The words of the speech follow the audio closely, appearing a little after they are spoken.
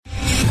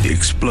The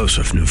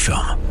explosive new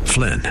film,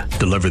 Flynn,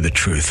 deliver the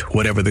truth,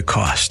 whatever the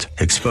cost,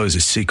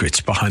 exposes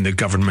secrets behind the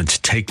government's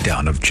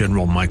takedown of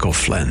General Michael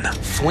Flynn.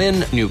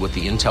 Flynn knew what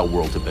the intel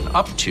world had been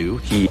up to.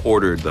 He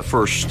ordered the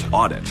first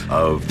audit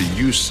of the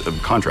use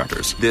of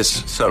contractors.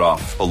 This set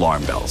off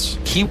alarm bells.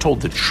 He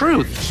told the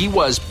truth. He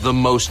was the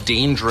most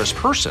dangerous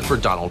person for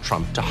Donald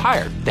Trump to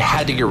hire. They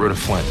had to get rid of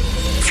Flynn.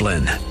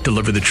 Flynn,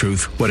 deliver the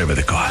truth, whatever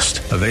the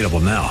cost. Available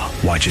now.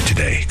 Watch it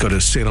today. Go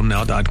to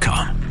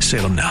salemnow.com.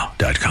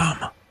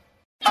 salemnow.com.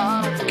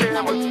 I don't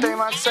care what they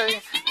might say.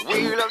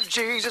 We love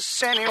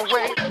Jesus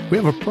anyway. We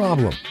have a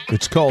problem.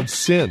 It's called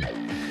sin.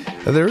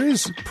 There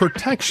is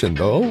protection,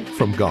 though,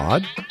 from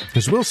God,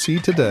 as we'll see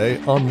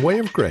today on Way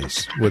of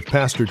Grace with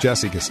Pastor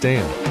Jesse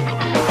Gastan.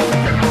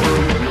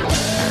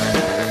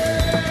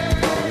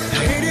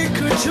 Lady,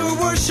 could you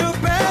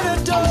worship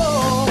and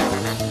adore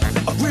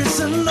a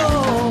risen Lord?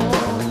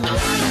 I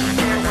don't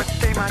care what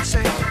they might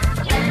say.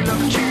 We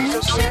love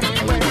Jesus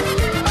anyway.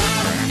 I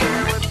don't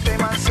care what they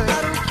might say.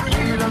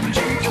 We love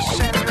Jesus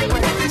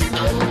anyway.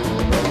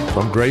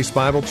 From Grace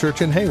Bible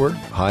Church in Hayward,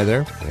 hi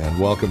there, and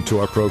welcome to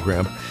our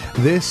program.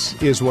 This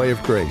is Way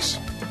of Grace.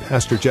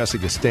 Pastor Jesse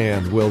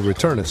Gastan will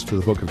return us to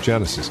the book of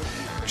Genesis,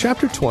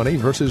 chapter 20,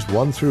 verses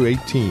 1 through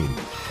 18.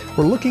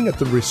 We're looking at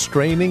the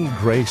restraining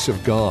grace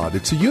of God.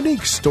 It's a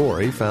unique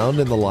story found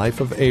in the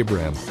life of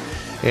Abraham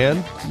and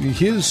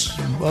his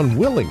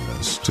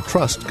unwillingness to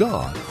trust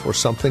God for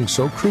something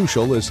so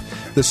crucial as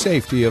the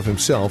safety of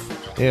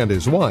himself and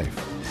his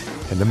wife.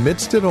 And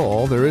amidst it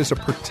all, there is a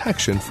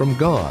protection from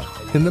God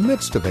in the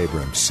midst of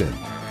Abraham's sin.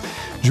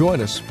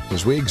 Join us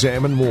as we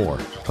examine more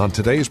on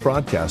today's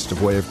broadcast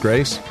of Way of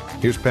Grace.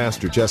 Here's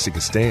Pastor Jesse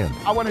Gastan.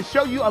 I want to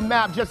show you a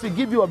map just to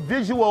give you a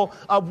visual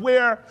of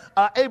where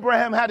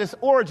Abraham had his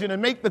origin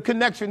and make the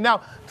connection.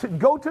 Now, to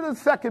go to the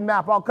second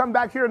map. I'll come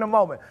back here in a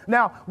moment.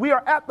 Now, we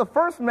are at the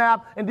first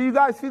map, and do you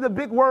guys see the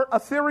big word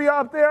Assyria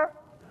up there?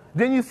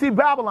 Then you see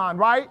Babylon,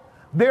 right?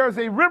 There's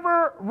a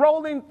river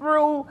rolling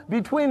through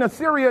between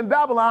Assyria and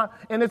Babylon,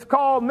 and it's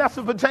called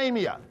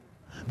Mesopotamia.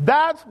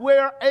 That's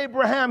where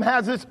Abraham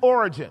has his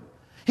origin.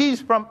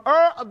 He's from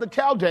Ur of the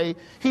Chaldee.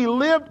 He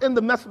lived in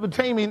the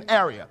Mesopotamian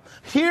area.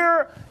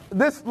 Here,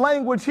 this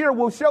language here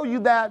will show you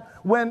that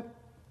when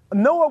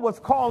Noah was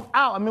called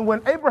out,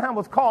 when Abraham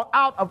was called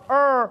out of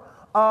Ur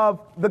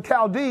of the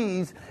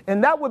Chaldees,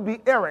 and that would be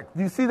Erech.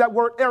 Do you see that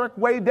word Erech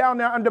way down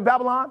there under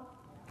Babylon?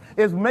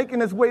 Is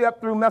making his way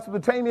up through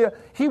Mesopotamia.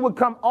 He would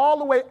come all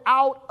the way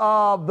out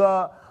of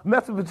the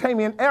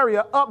Mesopotamian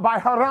area up by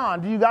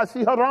Haran. Do you guys see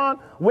Haran?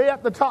 Way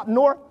at the top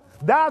north.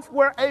 That's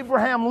where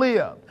Abraham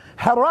lived.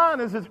 Haran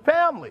is his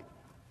family.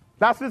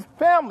 That's his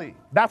family.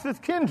 That's his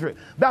kindred.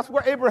 That's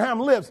where Abraham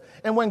lives.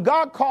 And when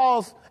God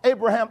calls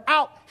Abraham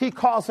out, he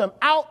calls him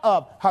out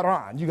of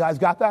Haran. You guys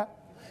got that?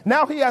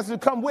 Now he has to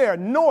come where?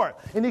 North.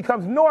 And he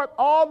comes north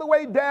all the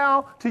way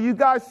down to, you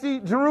guys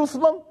see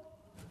Jerusalem?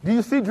 Do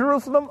you see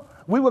Jerusalem?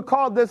 We would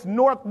call this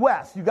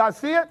northwest. You guys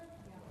see it?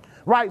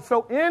 Right.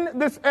 So in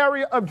this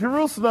area of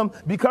Jerusalem,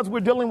 because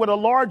we're dealing with a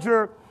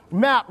larger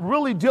map,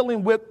 really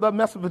dealing with the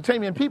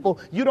Mesopotamian people,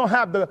 you don't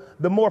have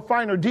the more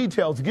finer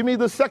details. Give me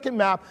the second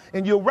map,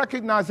 and you'll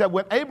recognize that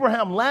when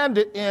Abraham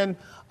landed in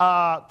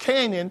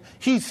Canaan,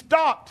 he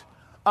stopped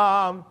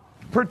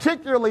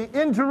particularly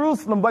in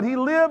Jerusalem, but he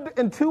lived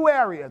in two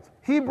areas,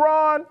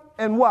 Hebron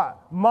and what?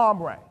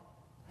 Mamre.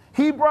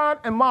 Hebron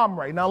and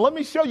Mamre. Now, let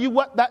me show you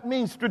what that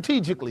means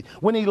strategically.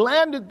 When he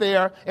landed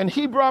there in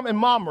Hebron and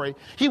Mamre,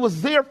 he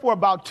was there for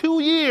about 2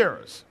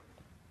 years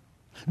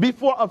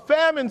before a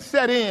famine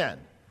set in,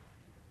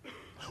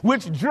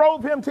 which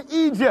drove him to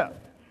Egypt.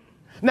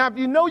 Now, if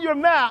you know your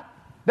map,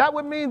 that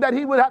would mean that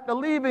he would have to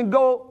leave and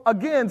go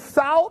again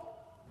south,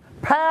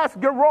 past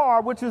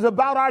Gerar, which is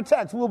about our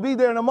text. We'll be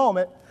there in a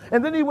moment.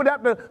 And then he would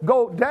have to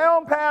go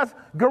down past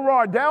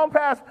Gerar, down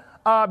past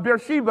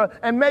Beersheba,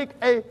 and make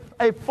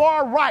a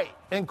far right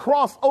and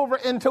cross over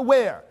into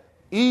where?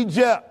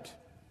 Egypt.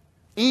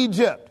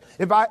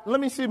 Let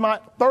me see, my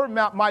third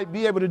map might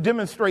be able to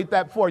demonstrate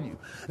that for you.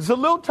 It's a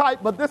little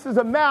tight, but this is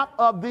a map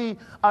of the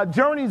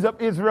journeys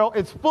of Israel.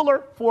 It's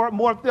fuller for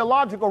more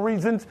theological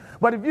reasons.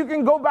 But if you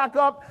can go back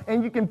up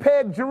and you can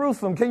peg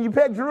Jerusalem. Can you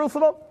peg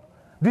Jerusalem?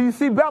 Do you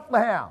see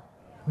Bethlehem?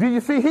 Do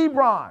you see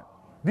Hebron?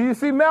 Do you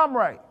see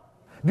Mamre?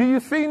 Do you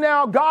see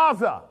now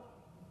Gaza?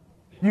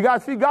 You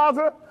guys see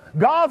Gaza?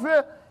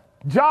 Gaza,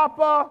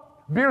 Joppa,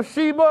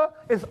 Beersheba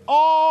is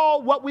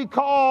all what we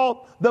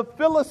call the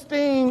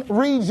Philistine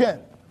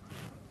region.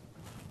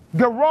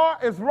 Gerar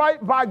is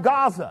right by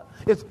Gaza.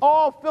 It's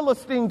all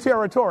Philistine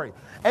territory.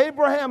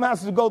 Abraham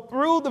has to go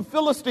through the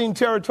Philistine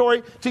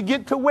territory to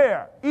get to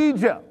where?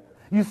 Egypt.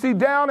 You see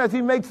down as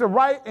he makes a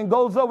right and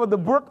goes over the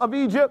brook of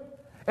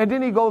Egypt, and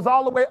then he goes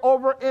all the way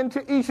over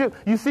into Egypt.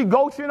 You see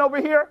Goshen over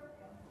here?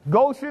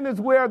 Goshen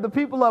is where the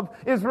people of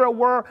Israel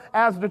were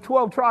as the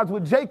 12 tribes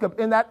with Jacob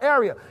in that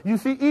area. You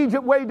see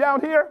Egypt way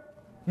down here?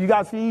 You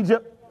guys see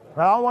Egypt?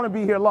 I don't want to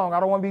be here long. I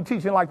don't want to be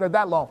teaching like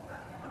that long.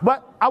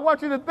 But I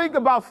want you to think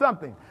about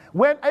something.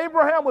 When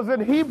Abraham was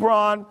in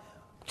Hebron,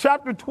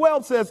 chapter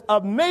 12 says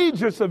a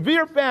major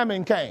severe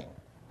famine came.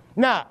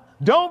 Now,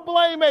 Don't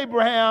blame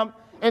Abraham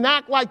and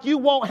act like you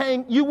will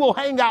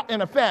hang out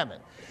in a famine.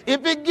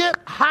 If it gets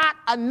hot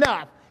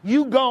enough,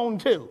 you gone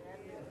too.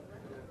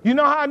 You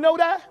know how I know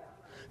that?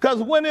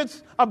 Because when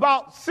it's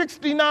about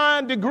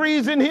 69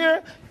 degrees in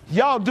here,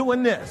 y'all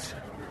doing this.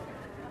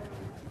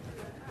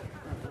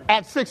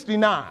 At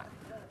 69.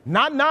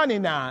 Not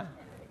 99,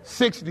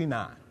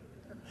 69.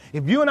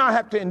 If you and I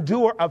have to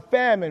endure a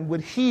famine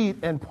with heat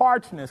and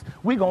parchness,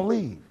 we're going to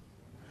leave.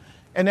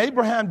 And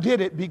Abraham did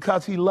it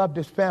because he loved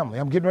his family.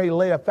 I'm getting ready to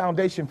lay a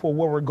foundation for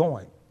where we're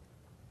going.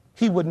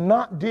 He would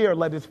not dare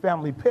let his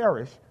family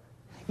perish,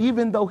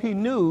 even though he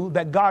knew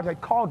that God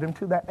had called him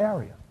to that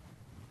area.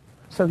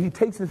 So he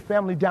takes his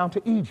family down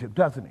to Egypt,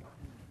 doesn't he?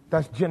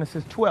 That's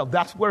Genesis 12.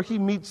 That's where he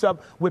meets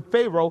up with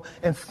Pharaoh,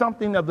 and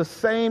something of the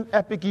same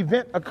epic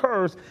event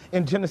occurs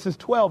in Genesis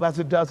 12 as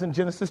it does in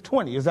Genesis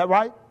 20. Is that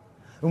right?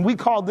 And we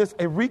call this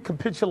a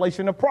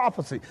recapitulation of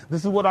prophecy.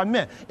 This is what I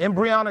meant.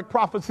 Embryonic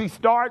prophecy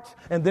starts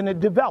and then it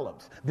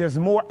develops. There's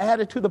more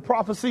added to the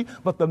prophecy,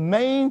 but the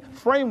main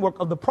framework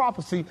of the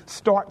prophecy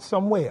starts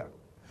somewhere.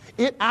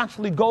 It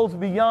actually goes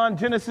beyond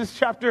Genesis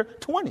chapter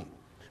 20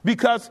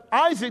 because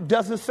Isaac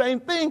does the same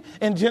thing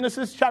in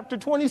Genesis chapter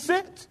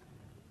 26.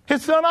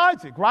 His son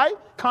Isaac, right?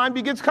 Kind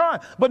begets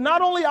kind. But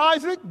not only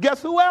Isaac,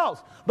 guess who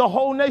else? The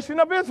whole nation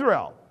of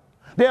Israel.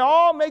 They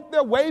all make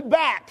their way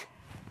back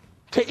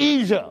to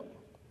Egypt.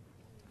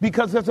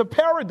 Because there's a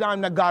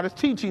paradigm that God is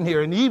teaching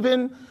here. And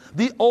even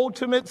the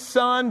ultimate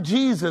son,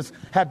 Jesus,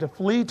 had to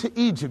flee to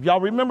Egypt.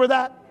 Y'all remember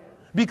that?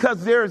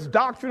 Because there's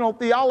doctrinal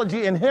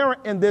theology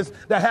inherent in this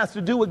that has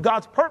to do with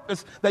God's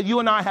purpose that you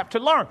and I have to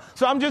learn.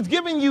 So I'm just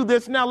giving you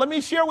this now. Let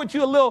me share with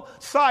you a little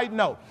side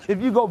note.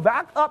 If you go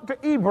back up to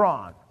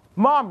Hebron,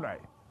 Mamre,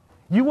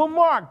 you will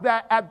mark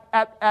that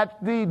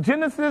at the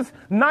Genesis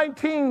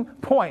 19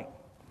 point.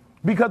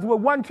 Because we're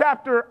one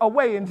chapter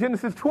away in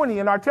Genesis 20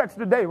 in our text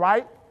today,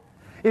 right?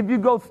 If you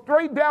go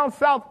straight down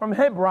south from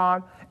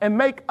Hebron and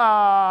make,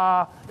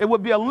 it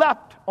would be a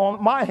left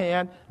on my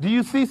hand. Do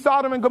you see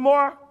Sodom and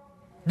Gomorrah?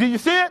 Do you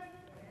see it?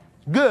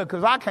 Good,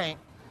 because I can't.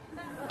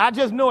 I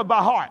just know it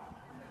by heart.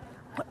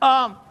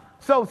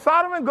 So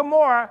Sodom and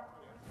Gomorrah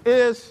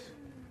is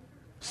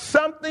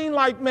something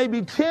like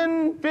maybe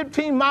 10,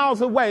 15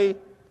 miles away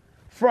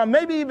from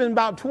maybe even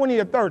about 20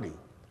 or 30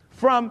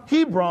 from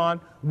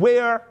Hebron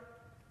where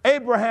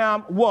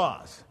Abraham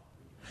was.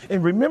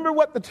 And remember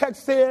what the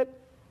text said?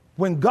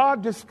 When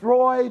God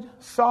destroyed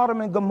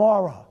Sodom and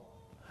Gomorrah,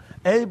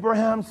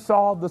 Abraham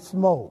saw the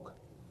smoke.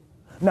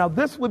 Now,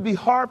 this would be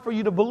hard for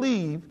you to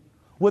believe,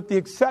 with the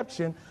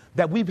exception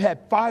that we've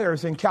had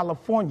fires in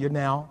California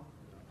now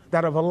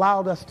that have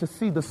allowed us to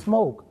see the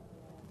smoke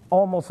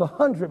almost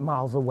 100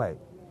 miles away.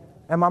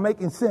 Am I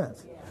making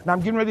sense? Now,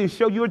 I'm getting ready to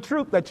show you a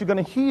truth that you're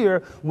going to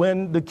hear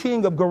when the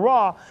king of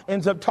Gerar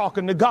ends up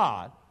talking to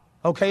God,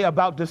 okay,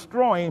 about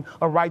destroying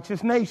a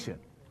righteous nation.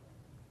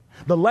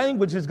 The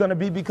language is going to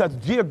be because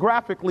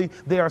geographically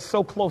they are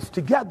so close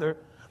together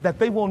that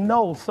they will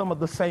know some of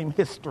the same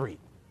history.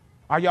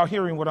 Are y'all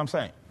hearing what I'm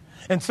saying?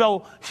 And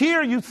so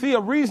here you see a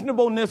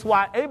reasonableness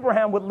why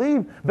Abraham would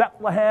leave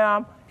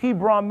Bethlehem,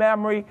 Hebron,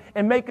 Mamre,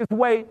 and make his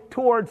way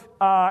towards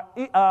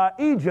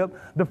Egypt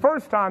the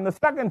first time. The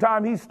second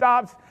time he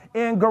stops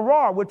in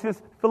Gerar, which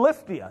is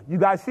Philistia. You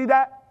guys see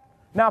that?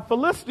 Now,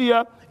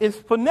 Philistia is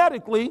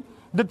phonetically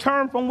the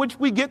term from which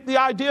we get the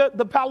idea,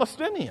 the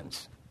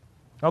Palestinians.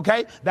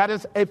 Okay, that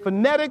is a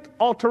phonetic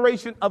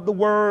alteration of the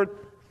word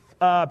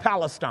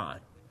Palestine.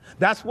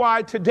 That's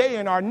why today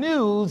in our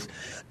news,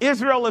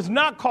 Israel is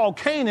not called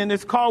Canaan,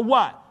 it's called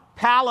what?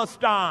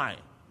 Palestine.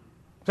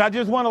 So I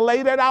just want to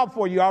lay that out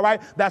for you, all right?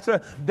 That's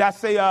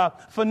a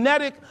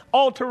phonetic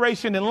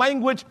alteration, and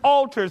language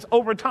alters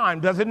over time,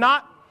 does it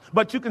not?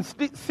 But you can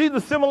see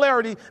the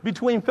similarity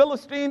between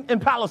Philistine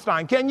and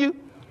Palestine, can you?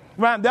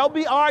 Right, they'll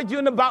be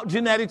arguing about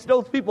genetics.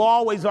 Those people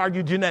always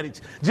argue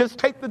genetics. Just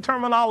take the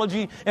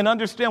terminology and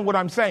understand what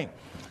I'm saying.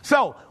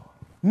 So,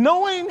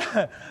 knowing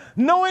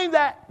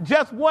that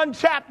just one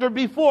chapter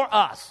before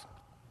us,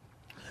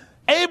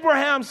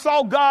 Abraham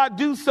saw God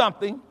do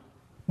something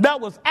that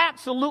was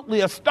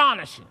absolutely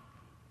astonishing.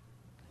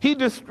 He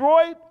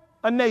destroyed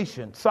a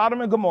nation,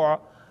 Sodom and Gomorrah,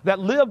 that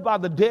lived by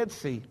the Dead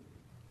Sea,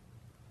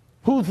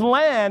 whose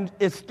land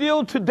is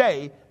still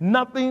today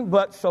nothing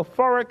but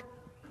sulfuric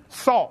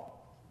salt.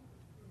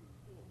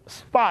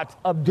 Spots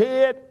of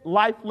dead,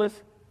 lifeless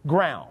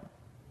ground.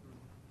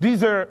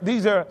 These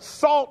are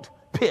salt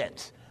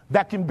pits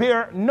that can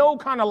bear no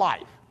kind of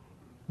life.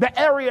 The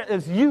area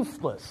is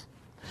useless.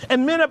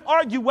 And men have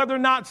argued whether or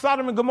not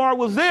Sodom and Gomorrah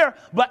was there,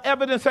 but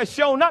evidence has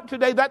shown up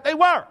today that they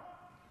were.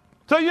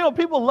 So,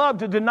 people love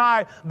to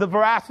deny the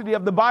veracity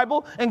of the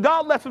Bible, and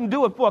God lets them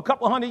do it for a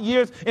couple hundred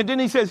years, and then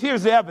he says,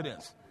 here's the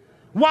evidence.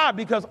 Why?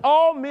 Because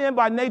all men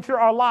by nature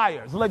are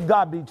liars. Let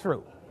God be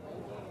true.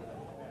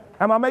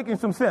 Am I making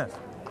some sense?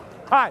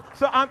 All right,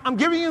 so I'm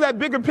giving you that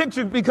bigger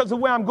picture because of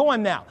where I'm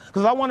going now.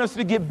 Because I want us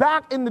to get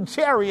back in the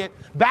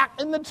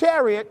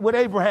chariot with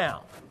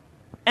Abraham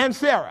and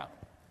Sarah.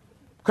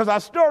 Because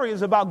our story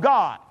is about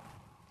God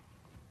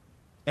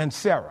and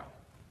Sarah.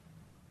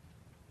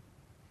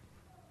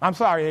 I'm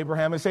sorry,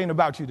 Abraham, this ain't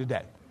about you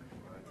today.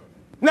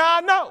 Now,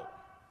 I know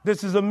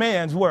this is a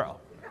man's world,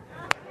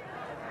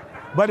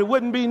 but it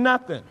wouldn't be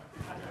nothing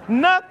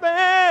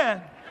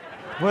without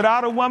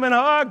a woman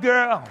or a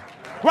girl.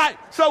 Right,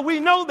 so we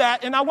know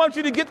that, and I want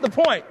you to get the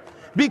point,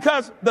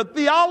 because the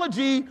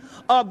theology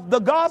of the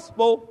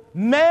gospel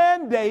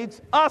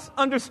mandates us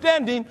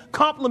understanding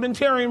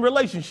complementarian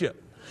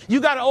relationship.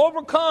 You got to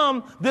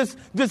overcome this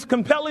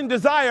compelling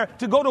desire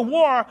to go to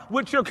war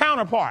with your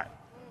counterpart,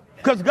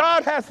 because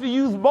God has to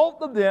use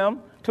both of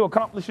them to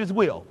accomplish his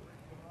will.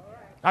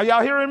 Are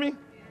y'all hearing me?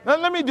 Now,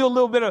 let me do a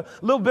little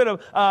bit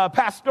of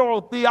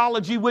pastoral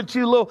theology with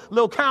you,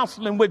 little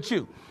counseling with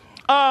you.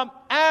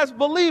 As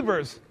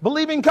believers,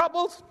 believing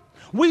couples,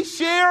 we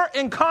share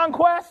in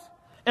conquest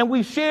and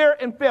we share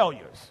in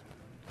failures.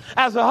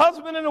 As a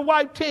husband and a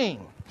wife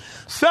team,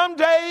 some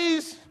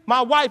days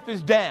my wife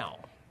is down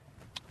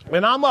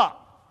and I'm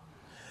up.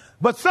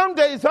 But some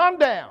days I'm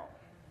down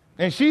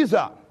and she's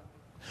up.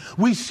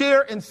 We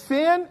share in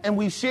sin and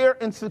we share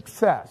in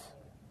success.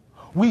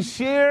 We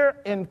share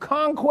in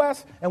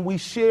conquest and we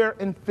share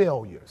in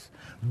failures.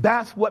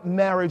 That's what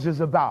marriage is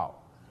about.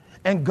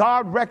 And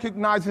God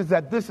recognizes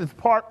that this is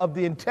part of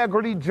the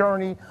integrity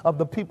journey of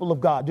the people of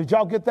God. Did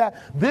y'all get that?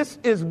 This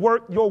is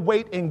worth your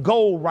weight in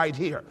gold right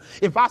here.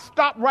 If I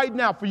stop right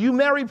now for you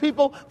married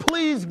people,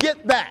 please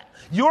get that.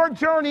 Your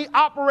journey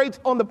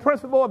operates on the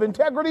principle of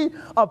integrity,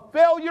 of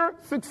failure,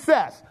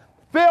 success.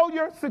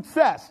 Failure,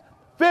 success.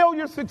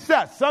 Failure,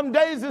 success. Some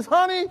days it's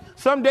honey,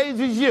 some days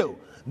it's you.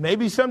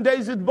 Maybe some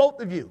days it's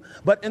both of you.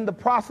 But in the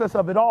process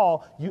of it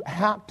all, you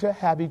have to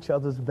have each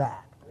other's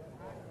back.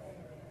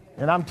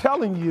 And I'm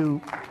telling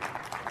you,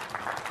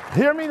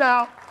 hear me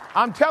now,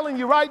 I'm telling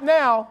you right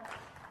now,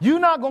 you're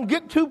not going to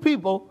get two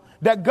people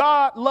that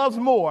God loves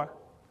more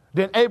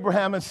than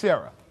Abraham and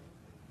Sarah.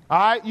 All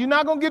right? You're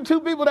not going to get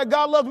two people that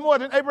God loves more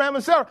than Abraham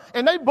and Sarah.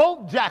 And they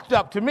both jacked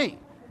up to me.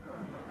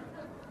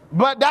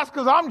 But that's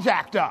because I'm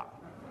jacked up.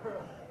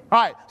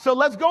 All right, so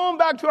let's go on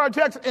back to our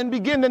text and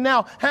begin to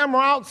now hammer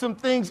out some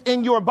things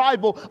in your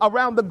Bible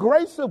around the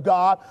grace of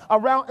God,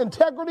 around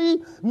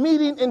integrity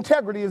meeting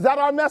integrity. Is that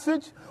our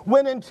message?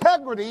 When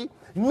integrity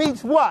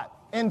meets what?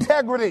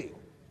 Integrity.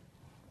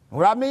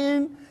 What I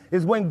mean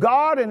is when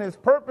God and his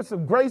purpose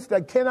of grace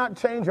that cannot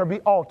change or be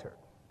altered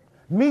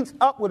meets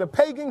up with a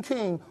pagan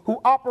king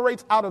who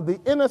operates out of the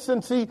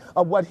innocency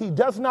of what he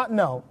does not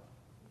know,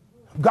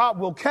 God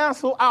will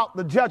cancel out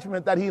the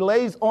judgment that he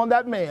lays on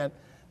that man,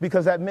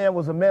 because that man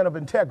was a man of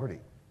integrity.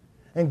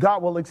 And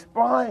God will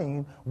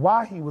explain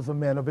why he was a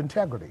man of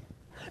integrity.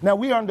 Now,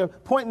 we are under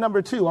point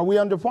number 2. Are we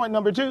under point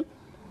number 2?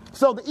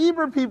 So the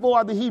Eber people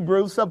are the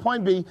Hebrews,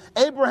 subpoint B.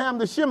 Abraham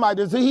the Shemite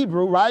is the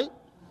Hebrew, right?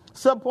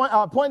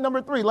 Point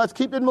number 3, let's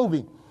keep it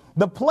moving.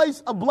 The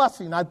place of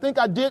blessing. I think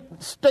I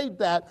did state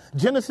that.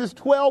 Genesis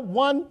 12,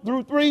 1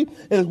 through 3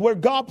 is where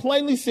God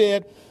plainly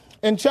said,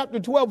 in chapter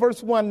 12,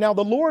 verse 1, now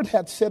the Lord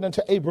had said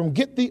unto Abram,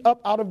 get thee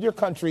up out of your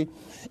country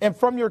and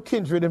from your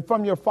kindred and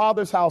from your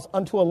father's house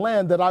unto a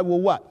land that I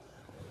will what?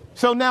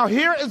 So now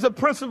here is a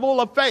principle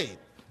of faith.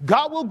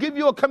 God will give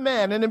you a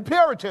command, an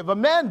imperative, a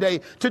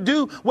mandate to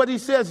do what he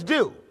says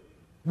do.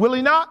 Will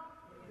he not?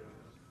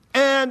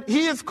 And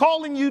he is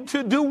calling you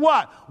to do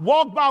what?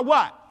 Walk by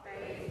what?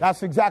 Faith.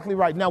 That's exactly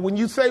right. Now, when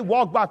you say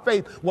walk by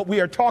faith, what we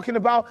are talking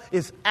about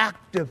is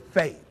active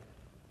faith.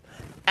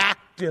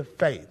 Active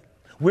faith.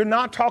 We're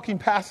not talking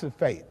passive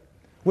faith.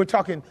 We're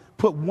talking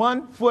put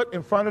one foot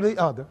in front of the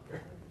other,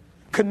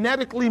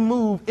 kinetically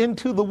move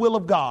into the will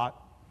of God,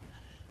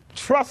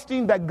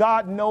 trusting that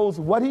God knows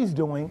what he's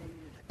doing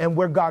and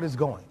where God is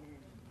going.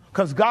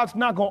 Because God's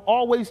not going to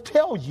always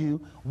tell you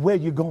where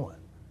you're going.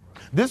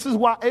 This is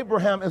why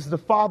Abraham is the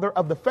father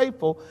of the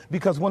faithful,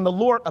 because when the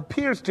Lord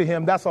appears to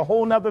him, that's a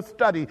whole nother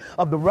study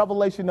of the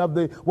revelation of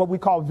the what we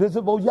call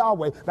visible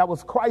Yahweh. That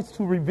was Christ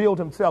who revealed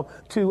himself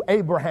to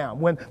Abraham.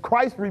 When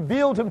Christ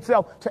revealed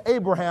himself to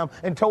Abraham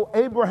and told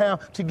Abraham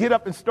to get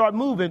up and start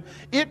moving,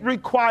 it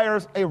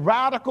requires a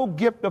radical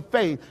gift of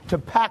faith to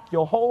pack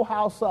your whole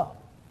house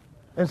up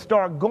and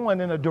start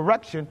going in a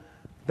direction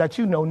that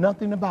you know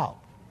nothing about.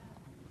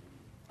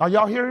 Are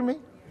y'all hearing me?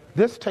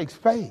 This takes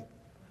faith.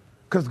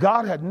 Because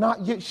God had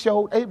not yet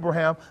showed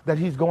Abraham that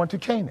he's going to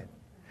Canaan.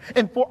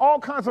 And for all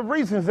kinds of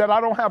reasons that I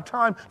don't have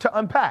time to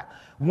unpack.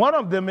 One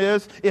of them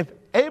is, if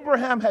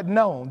Abraham had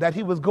known that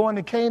he was going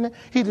to Canaan,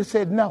 he'd have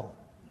said no.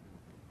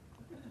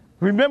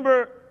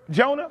 Remember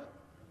Jonah?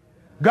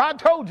 God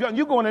told Jonah,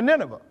 you're going to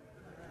Nineveh.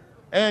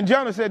 And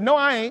Jonah said, no,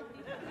 I ain't.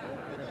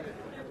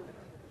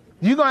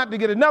 You're going to have to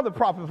get another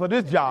prophet for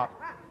this job.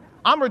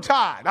 I'm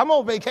retired. I'm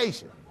on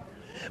vacation.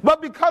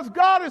 But because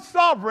God is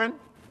sovereign,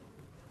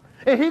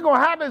 and he's going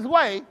to have his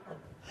way,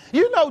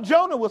 you know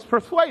Jonah was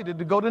persuaded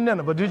to go to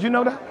Nineveh. Did you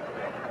know that?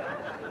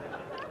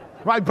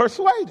 Right,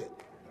 persuaded.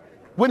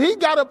 When he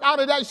got up out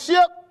of that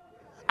ship,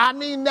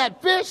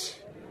 that fish,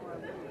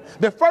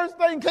 the first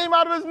thing came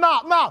out of his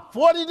mouth,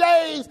 40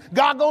 days,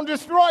 God going to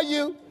destroy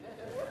you.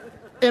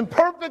 In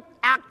perfect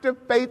active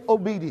faith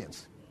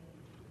obedience.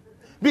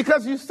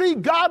 Because you see,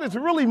 God is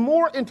really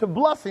more into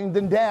blessing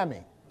than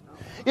damning.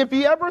 If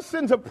he ever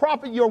sends a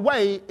prophet your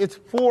way, it's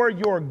for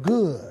your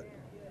good,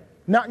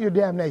 not your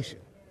damnation.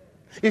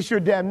 It's your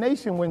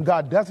damnation when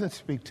God doesn't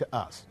speak to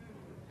us.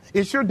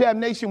 It's your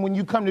damnation when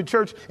you come to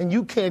church and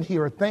you can't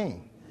hear a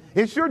thing.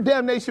 It's your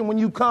damnation when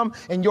you come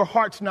and your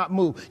heart's not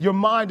moved. Your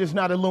mind is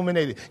not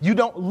illuminated. You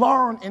don't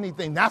learn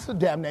anything. That's a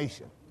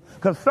damnation.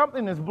 Because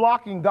something is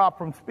blocking God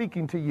from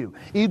speaking to you.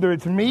 Either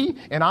it's me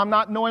and I'm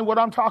not knowing what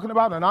I'm talking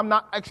about and I'm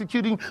not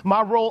executing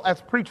my role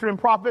as preacher and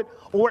prophet,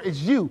 or it's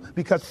you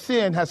because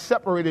sin has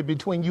separated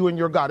between you and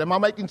your God. Am I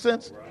making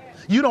sense?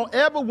 You don't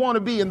ever want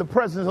to be in the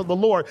presence of the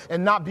Lord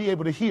and not be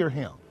able to hear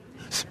him.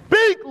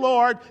 Speak,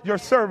 Lord, your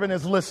servant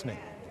is listening.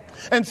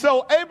 And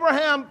so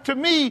Abraham, to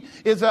me,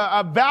 is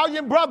a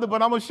valiant brother,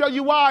 but I'm going to show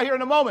you why here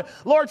in a moment.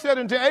 Lord said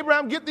unto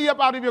Abraham, get thee up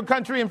out of your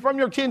country and from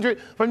your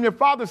kindred, from your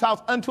father's house,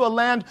 unto a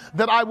land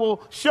that I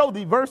will show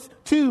thee. Verse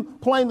 2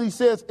 plainly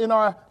says in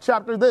our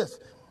chapter this,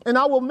 and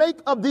I will make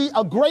of thee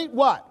a great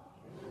what?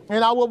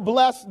 And I will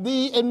bless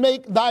thee and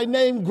make thy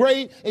name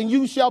great, and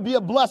you shall be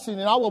a blessing.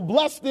 And I will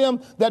bless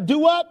them that do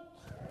what?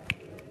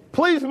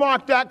 Please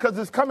mark that because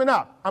it's coming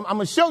up. I'm going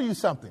to show you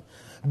something.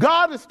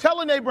 God is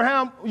telling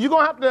Abraham, you're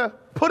going to have to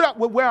put up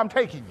with where I'm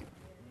taking you.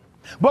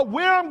 But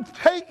where I'm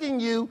taking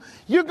you,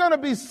 you're going to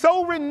be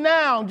so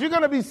renowned. You're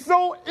going to be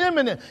so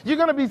eminent. You're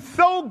going to be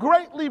so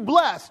greatly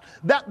blessed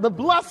that the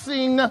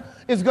blessing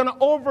is going to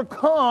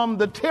overcome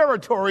the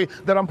territory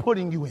that I'm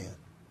putting you in.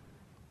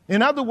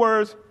 In other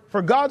words,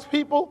 for God's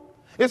people,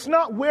 it's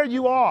not where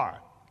you are.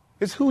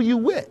 It's who you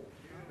with.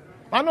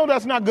 I know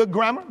that's not good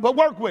grammar, but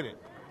work with it.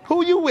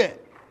 Who you with?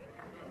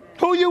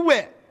 Who you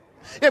with?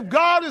 If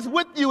God is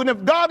with you and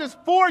if God is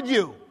for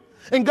you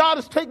and God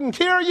is taking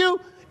care of you,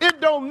 it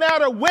don't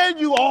matter where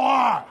you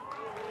are.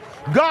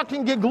 God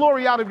can get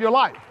glory out of your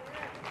life.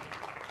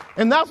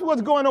 And that's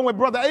what's going on with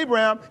Brother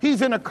Abraham.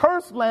 He's in a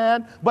cursed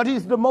land, but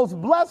he's the most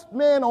blessed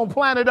man on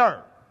planet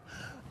Earth.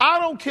 I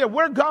don't care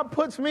where God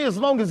puts me as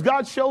long as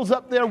God shows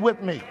up there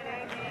with me.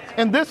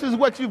 And this is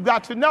what you've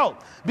got to know.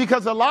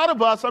 Because a lot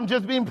of us, I'm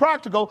just being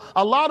practical,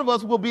 a lot of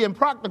us will be in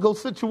practical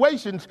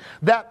situations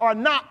that are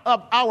not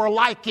of our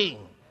liking.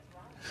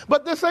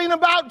 But this ain't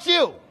about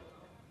you.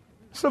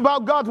 It's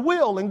about God's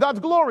will and God's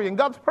glory and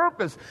God's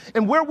purpose.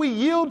 And where we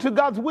yield to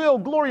God's will,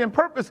 glory, and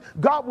purpose,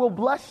 God will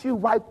bless you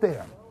right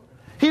there.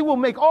 He will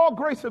make all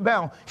grace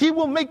abound. He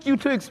will make you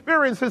to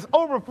experience his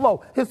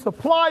overflow, his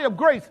supply of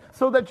grace,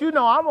 so that you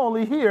know I'm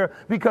only here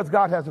because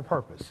God has a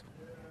purpose.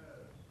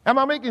 Am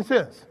I making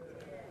sense?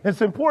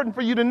 It's important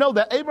for you to know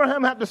that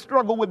Abraham had to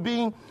struggle with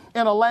being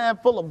in a land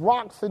full of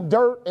rocks and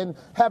dirt and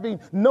having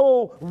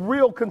no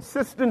real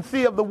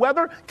consistency of the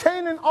weather.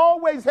 Canaan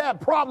always had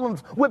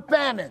problems with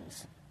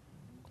famines.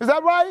 Is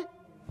that right?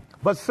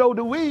 But so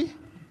do we.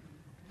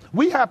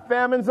 We have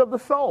famines of the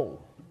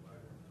soul,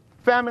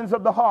 famines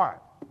of the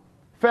heart,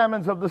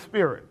 famines of the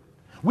spirit.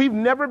 We've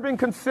never been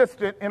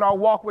consistent in our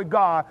walk with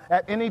God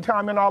at any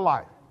time in our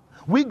life.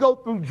 We go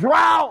through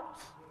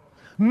droughts.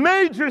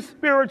 Major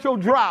spiritual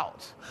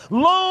droughts,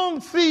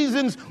 long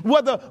seasons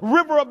where the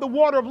river of the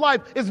water of life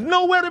is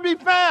nowhere to be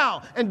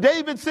found. And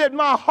David said,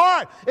 my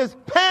heart is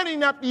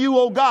panting after you,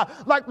 O God,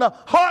 like the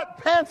heart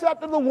pants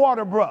after the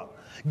water brook.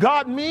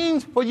 God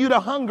means for you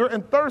to hunger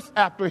and thirst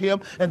after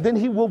him, and then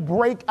he will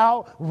break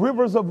out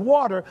rivers of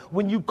water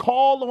when you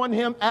call on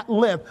him at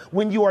length,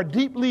 when you are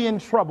deeply in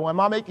trouble. Am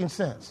I making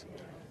sense?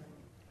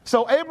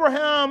 So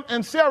Abraham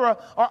and Sarah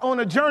are on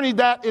a journey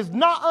that is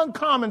not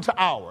uncommon to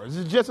ours.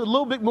 It's just a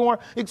little bit more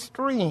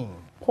extreme.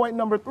 Point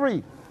number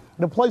 3.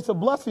 The place of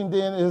blessing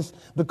then is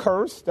the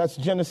curse. That's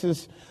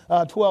Genesis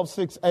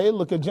 12:6a.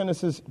 Look at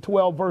Genesis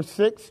 12, verse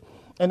 6.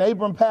 And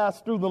Abram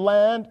passed through the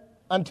land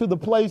unto the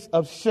place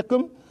of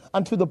Shechem,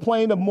 unto the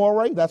plain of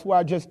Moreh. That's where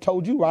I just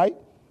told you, right?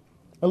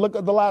 And look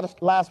at the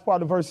last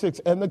part of verse 6.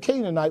 And the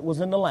Canaanite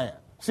was in the land.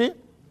 See it?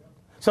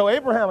 So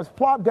Abraham is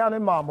plopped down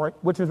in Mamre,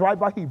 which is right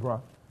by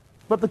Hebron.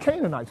 But the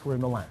Canaanites were in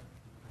the land.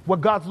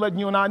 What God's letting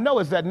you and I know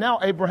is that now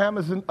Abraham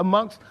is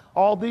amongst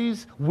all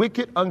these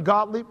wicked,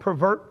 ungodly,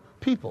 pervert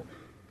people.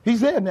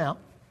 He's there now.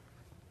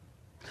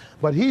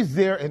 But he's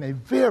there in a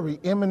very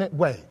imminent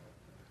way.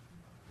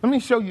 Let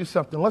me show you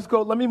something. Let's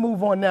go. Let me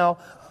move on now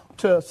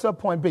to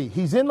subpoint B.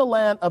 He's in the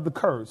land of the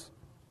curse.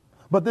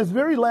 But this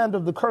very land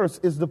of the curse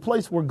is the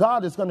place where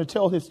God is going to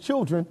tell his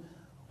children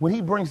when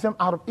he brings them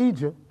out of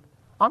Egypt,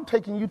 I'm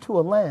taking you to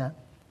a land.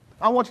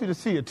 I want you to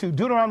see it too.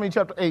 Deuteronomy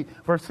chapter 8,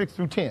 verse 6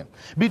 through 10.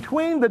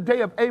 Between the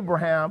day of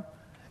Abraham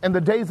and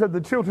the days of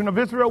the children of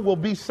Israel will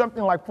be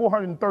something like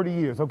 430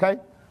 years, okay?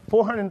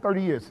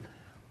 430 years.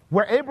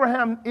 Where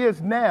Abraham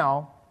is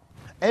now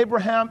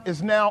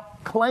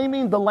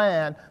claiming the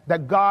land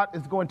that God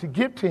is going to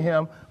give to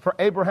him for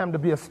Abraham to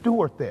be a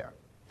steward there.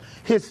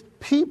 His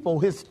people,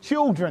 his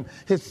children,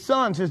 his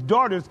sons, his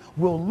daughters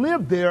will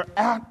live there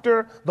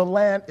after the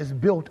land is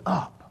built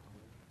up.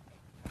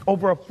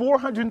 Over a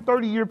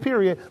 430-year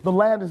period, the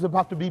land is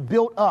about to be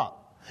built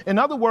up. In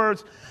other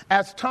words,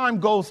 as time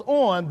goes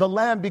on, the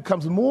land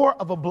becomes more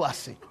of a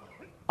blessing.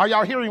 Are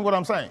y'all hearing what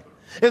I'm saying?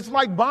 It's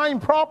like buying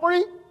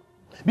property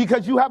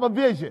because you have a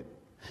vision.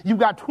 You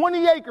got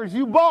 20 acres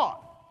you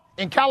bought,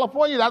 In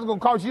California, that's going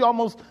to cost you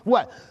almost,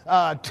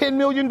 $10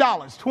 million,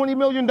 $20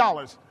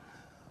 million.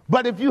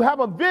 But if you have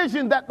a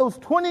vision that those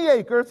 20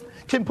 acres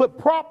can put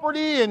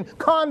property and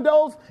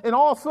condos and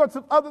all sorts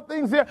of other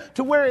things there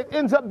to where it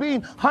ends up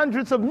being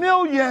hundreds of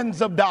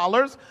millions of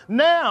dollars,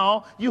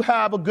 now you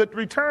have a good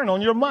return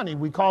on your money.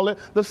 We call it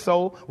the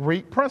sow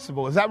reap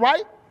principle. Is that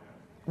right?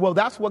 Well,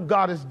 that's what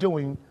God is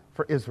doing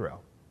for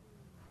Israel.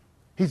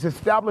 He's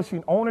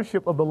establishing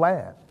ownership of the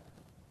land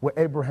with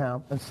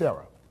Abraham and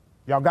Sarah.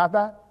 Y'all got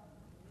that?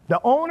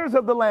 The owners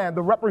of the land,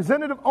 the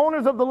representative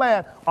owners of the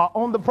land are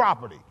on the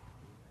property.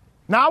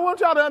 Now, I want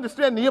y'all to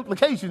understand the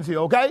implications here,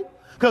 okay?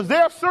 Because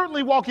they're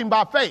certainly walking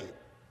by faith.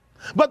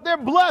 But they're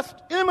blessed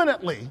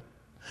imminently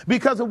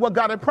because of what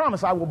God had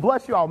promised. I will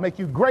bless you. I'll make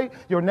you great.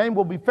 Your name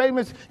will be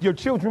famous. Your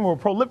children will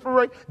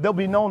proliferate. They'll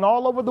be known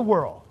all over the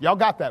world. Y'all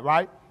got that,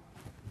 right?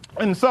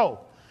 And so,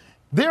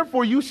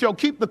 therefore, you shall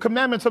keep the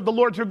commandments of the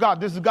Lord your God.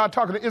 This is God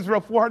talking to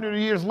Israel 400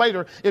 years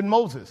later in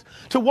Moses.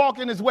 To walk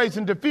in his ways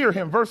and to fear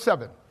him. Verse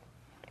 7.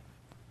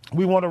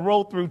 We want to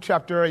roll through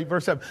chapter 8,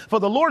 verse 7. For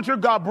the Lord your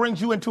God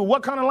brings you into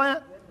what kind of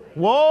land?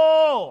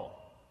 Whoa.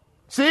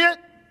 See it?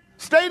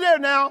 Stay there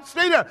now.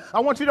 Stay there.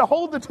 I want you to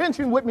hold the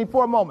tension with me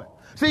for a moment.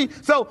 See,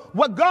 so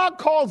what God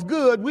calls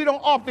good, we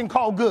don't often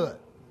call good.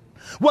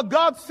 What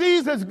God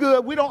sees as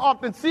good, we don't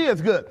often see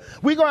as good.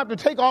 We're going to have to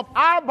take off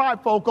our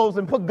bifocals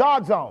and put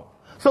God's on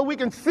so we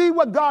can see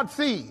what God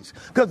sees.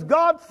 Because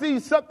God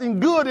sees something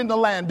good in the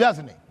land,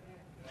 doesn't he?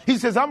 He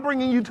says, I'm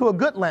bringing you to a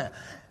good land,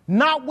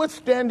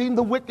 notwithstanding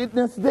the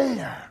wickedness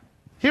there.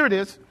 Here it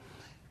is.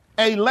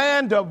 A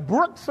land of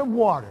brooks of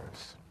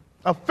waters,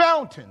 of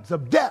fountains,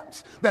 of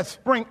depths that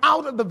spring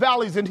out of the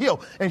valleys and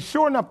hills. And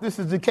sure enough, this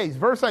is the case.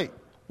 Verse 8,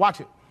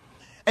 watch it.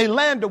 A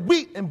land of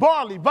wheat and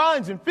barley,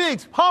 vines and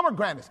figs,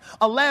 pomegranates,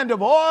 a land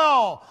of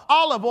oil,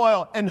 olive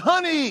oil, and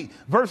honey.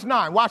 Verse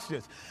 9, watch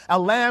this. A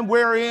land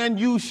wherein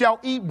you shall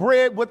eat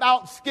bread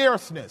without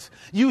scarceness.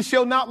 You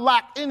shall not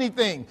lack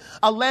anything.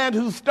 A land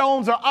whose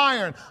stones are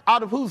iron,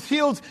 out of whose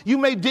hills you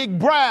may dig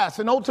brass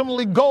and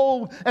ultimately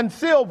gold and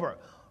silver.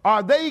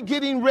 Are they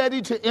getting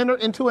ready to enter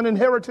into an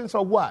inheritance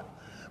or what?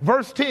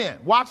 Verse 10,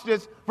 watch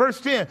this.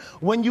 Verse 10,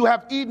 when you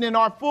have eaten and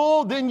are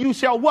full, then you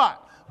shall what?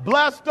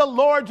 Bless the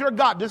Lord your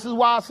God. This is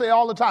why I say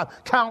all the time,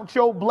 count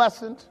your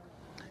blessings.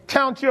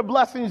 Count your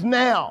blessings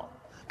now.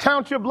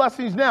 Count your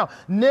blessings now.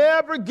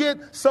 Never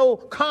get so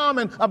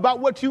common about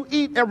what you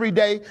eat every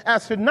day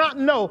as to not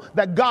know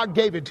that God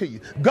gave it to you.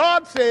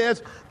 God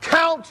says,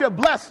 count your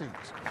blessings.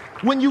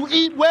 When you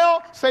eat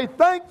well, say,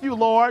 thank you,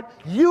 Lord.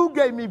 You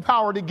gave me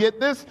power to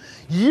get this.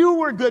 You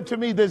were good to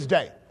me this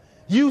day.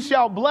 You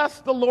shall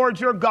bless the Lord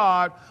your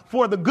God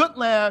for the good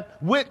land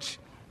which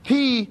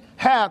he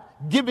hath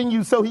given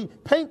you. So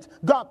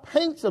God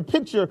paints a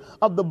picture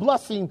of the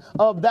blessing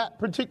of that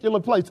particular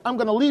place. I'm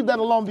going to leave that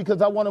alone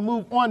because I want to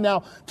move on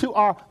now to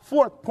our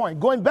fourth point.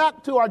 Going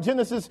back to our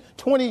Genesis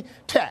 20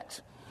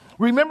 text.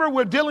 Remember,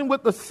 we're dealing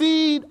with the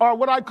seed, or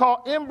what I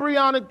call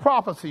embryonic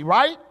prophecy,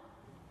 right?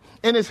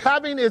 And it's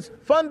having its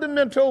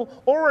fundamental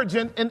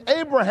origin in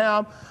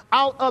Abraham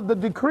out of the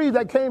decree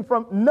that came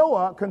from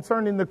Noah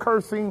concerning the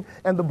cursing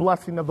and the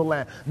blessing of the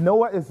land.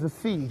 Noah is the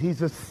seed.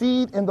 He's a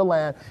seed in the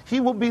land.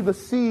 He will be the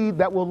seed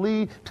that will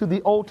lead to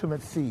the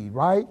ultimate seed,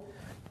 right?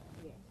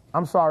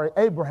 I'm sorry,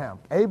 Abraham.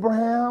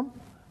 Abraham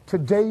to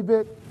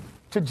David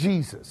to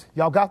Jesus.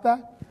 Y'all got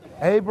that?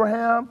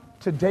 Abraham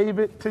to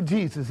David to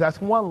Jesus.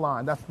 That's one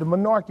line. That's the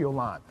monarchical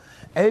line.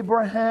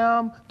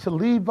 Abraham to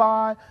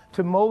Levi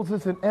to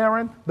Moses and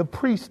Aaron, the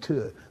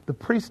priesthood. The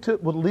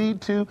priesthood would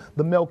lead to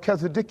the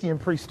Melchizedekian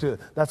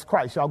priesthood. That's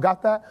Christ. Y'all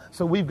got that?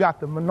 So we've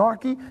got the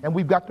monarchy and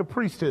we've got the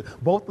priesthood.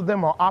 Both of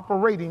them are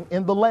operating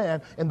in the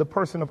land in the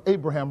person of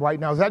Abraham right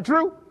now. Is that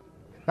true?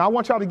 Now I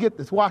want y'all to get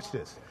this. Watch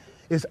this.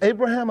 Is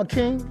Abraham a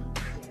king?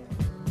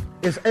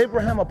 Is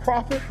Abraham a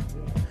prophet?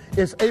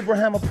 Is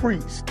Abraham a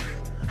priest?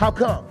 How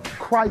come?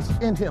 Christ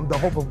in him, the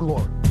hope of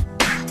glory.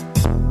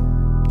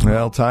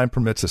 Well, time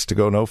permits us to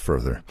go no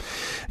further.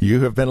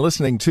 You have been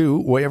listening to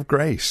Way of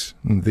Grace,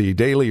 the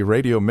daily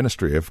radio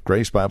ministry of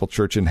Grace Bible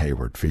Church in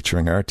Hayward,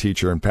 featuring our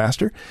teacher and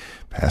pastor,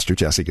 Pastor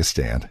Jessica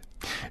Stand.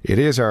 It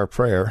is our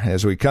prayer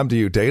as we come to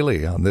you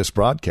daily on this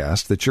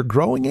broadcast that you're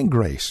growing in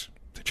grace,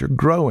 that you're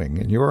growing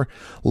in your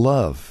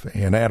love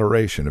and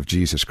adoration of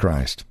Jesus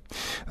Christ.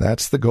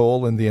 That's the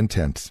goal and the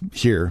intent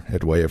here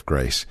at Way of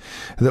Grace,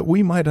 that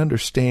we might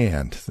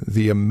understand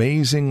the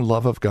amazing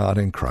love of God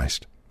in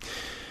Christ.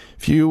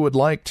 If you would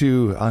like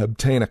to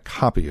obtain a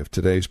copy of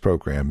today's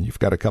program, you've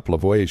got a couple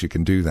of ways you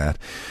can do that.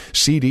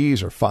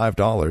 CDs are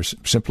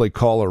 $5. Simply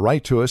call or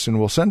write to us and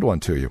we'll send one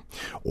to you.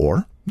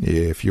 Or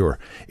if you're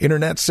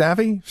internet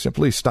savvy,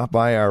 simply stop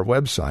by our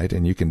website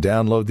and you can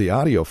download the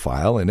audio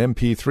file in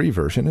MP3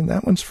 version, and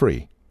that one's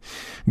free.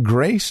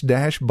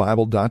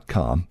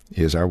 Grace-Bible.com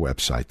is our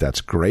website.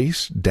 That's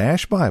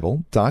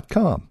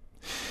grace-Bible.com.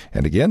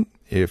 And again,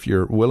 if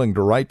you're willing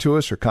to write to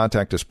us or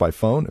contact us by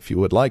phone, if you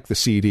would like the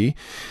CD,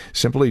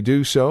 simply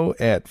do so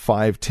at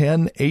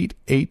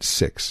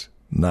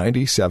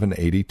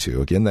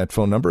 510-886-9782. Again, that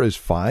phone number is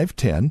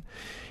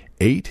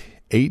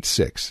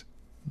 510-886-9782.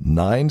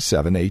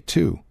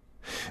 9782.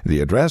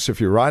 The address, if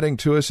you're writing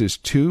to us, is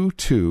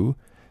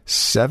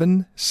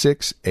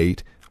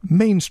 22768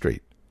 Main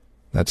Street.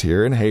 That's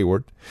here in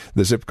Hayward.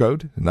 The zip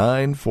code,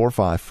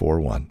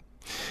 94541.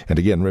 And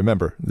again,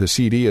 remember, the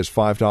CD is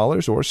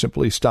 $5, or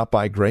simply stop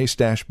by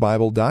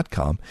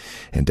grace-bible.com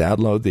and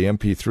download the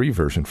MP3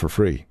 version for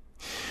free.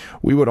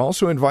 We would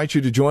also invite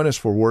you to join us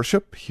for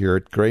worship here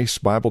at Grace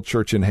Bible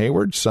Church in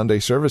Hayward. Sunday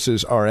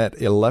services are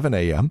at 11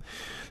 a.m.,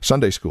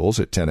 Sunday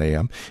schools at 10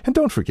 a.m. And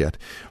don't forget,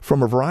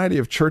 from a variety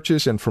of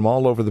churches and from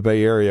all over the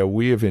Bay Area,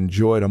 we have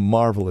enjoyed a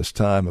marvelous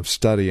time of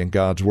study in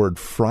God's Word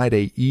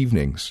Friday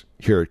evenings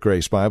here at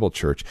Grace Bible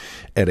Church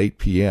at 8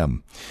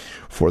 p.m.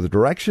 For the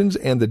directions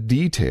and the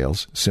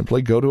details,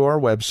 simply go to our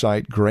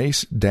website,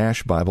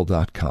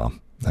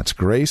 grace-bible.com. That's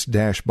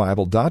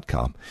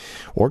grace-bible.com,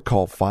 or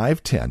call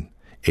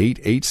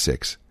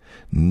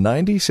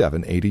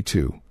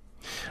 510-886-9782.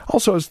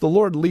 Also, as the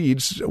Lord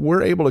leads,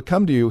 we're able to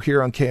come to you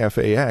here on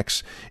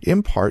KFAX,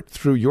 in part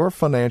through your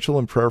financial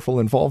and prayerful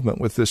involvement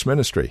with this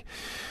ministry.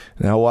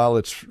 Now, while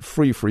it's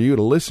free for you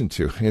to listen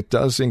to, it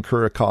does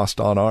incur a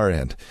cost on our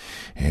end,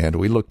 and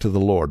we look to the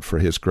Lord for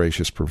His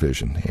gracious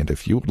provision. And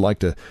if you would like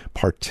to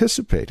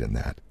participate in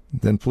that,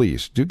 then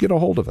please do get a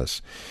hold of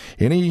us.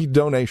 Any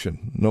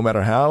donation, no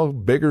matter how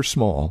big or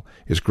small,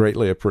 is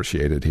greatly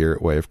appreciated here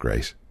at Way of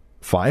Grace.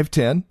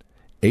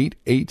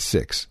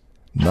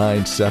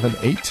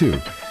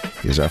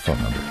 510-886-9782 is our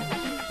phone number.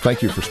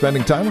 Thank you for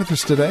spending time with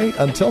us today.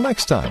 Until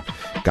next time,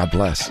 God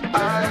bless.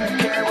 I don't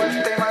care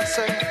what they might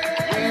say.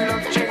 We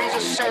love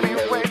Jesus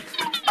anyway.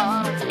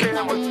 I don't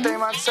care what they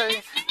might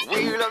say.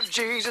 We love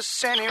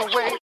Jesus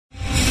anyway.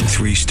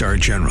 3-star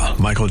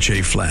General Michael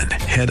J. Flynn,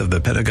 head of the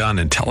Pentagon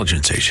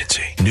Intelligence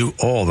Agency, knew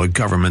all the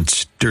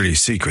government's dirty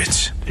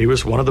secrets. He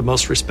was one of the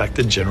most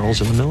respected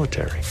generals in the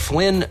military.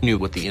 Flynn knew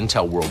what the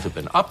intel world had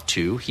been up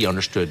to. He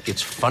understood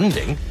its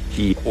funding.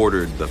 He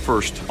ordered the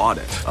first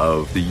audit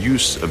of the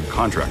use of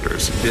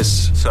contractors.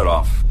 This set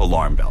off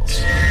alarm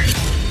bells.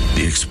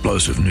 The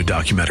explosive new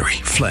documentary,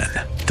 Flynn,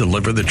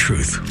 Deliver the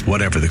Truth,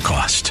 Whatever the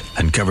Cost,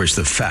 uncovers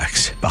the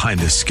facts behind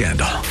this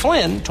scandal.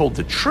 Flynn told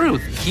the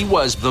truth. He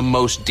was the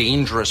most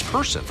dangerous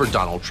person for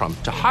Donald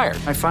Trump to hire.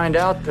 I find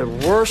out the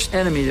worst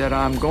enemy that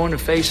I'm going to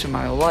face in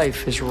my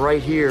life is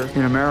right here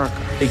in America.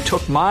 They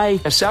took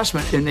my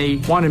assessment and they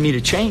wanted me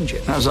to change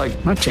it. And I was like,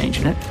 I'm not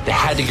changing it. They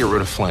had to get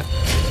rid of Flynn.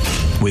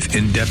 With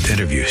in-depth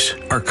interviews,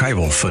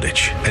 archival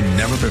footage, and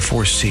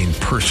never-before-seen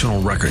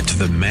personal records of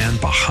the man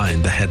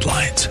behind the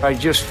headlines. I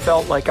just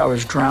felt like I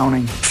was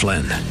drowning.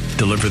 Flynn,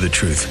 Deliver the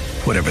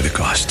Truth, Whatever the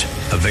Cost.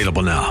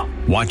 Available now.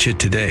 Watch it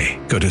today.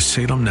 Go to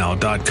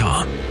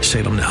salemnow.com.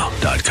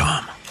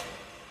 salemnow.com.